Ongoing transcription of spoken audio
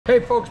Hey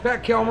folks,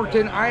 Pat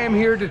Kalmerton. I am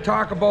here to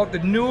talk about the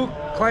new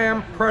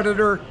Clam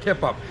Predator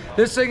Tip Up.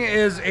 This thing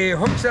is a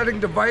hook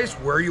setting device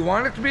where you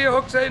want it to be a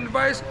hook setting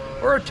device,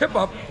 or a tip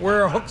up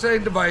where a hook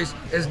setting device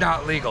is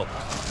not legal.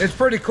 It's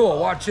pretty cool.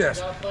 Watch this.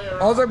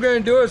 All I'm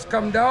going to do is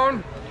come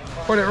down,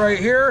 put it right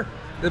here.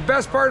 The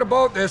best part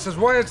about this is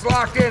when it's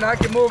locked in, I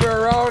can move it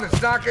around.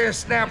 It's not going to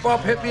snap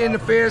up, hit me in the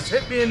face,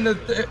 hit me in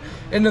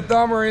the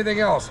thumb or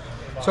anything else.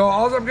 So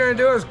all I'm going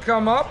to do is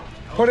come up,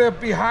 put it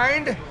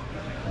behind.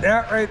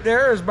 That right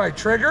there is my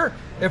trigger.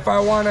 If I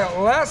want it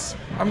less,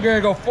 I'm gonna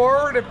go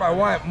forward. If I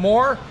want it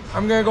more,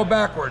 I'm gonna go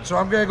backward. So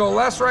I'm gonna go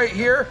less right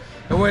here,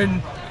 and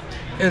when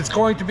it's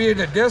going to be in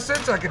the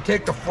distance, I can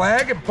take the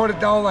flag and put it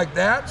down like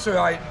that. So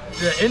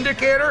the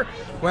indicator,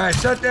 when I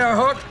set that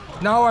hook,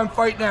 now I'm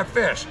fighting that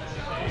fish.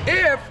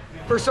 If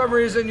for some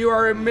reason you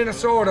are in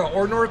Minnesota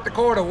or North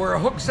Dakota where a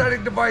hook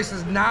setting device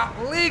is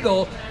not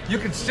legal, you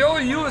can still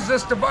use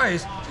this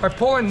device by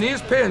pulling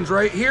these pins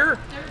right here.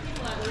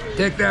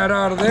 Take that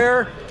out of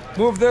there,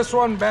 move this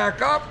one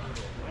back up,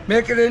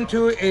 make it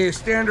into a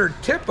standard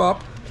tip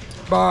up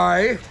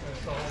by,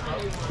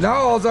 now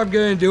all I'm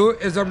going to do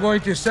is I'm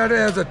going to set it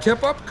as a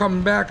tip up,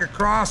 come back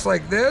across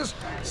like this,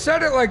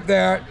 set it like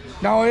that.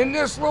 Now in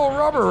this little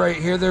rubber right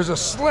here, there's a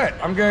slit.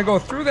 I'm going to go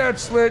through that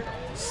slit,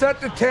 set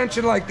the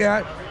tension like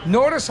that.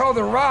 Notice how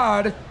the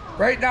rod,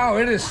 right now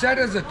it is set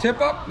as a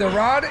tip up. The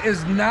rod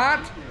is not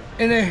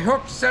in a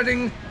hook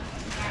setting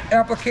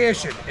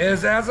application. It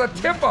is as a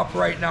tip up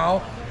right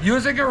now.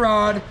 Using a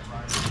rod,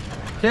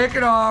 take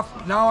it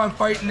off. Now I'm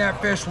fighting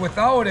that fish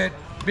without it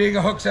being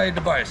a hook setting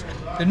device.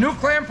 The new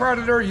Clam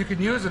Predator you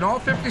can use in all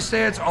 50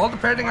 states, all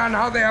depending on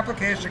how the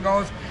application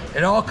goes.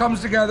 It all comes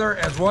together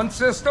as one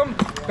system.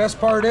 Best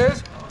part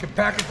is, you can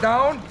pack it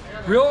down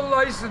real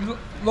nice and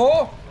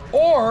low,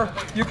 or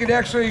you can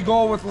actually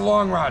go with a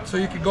long rod. So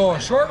you can go a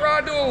short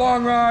rod to a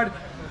long rod,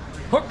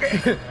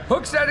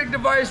 hook setting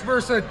device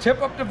versus a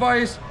tip up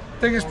device.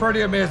 Thing is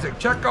pretty amazing.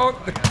 Check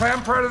out the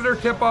Clam Predator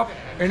Tip Up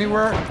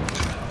anywhere.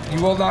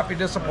 You will not be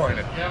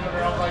disappointed.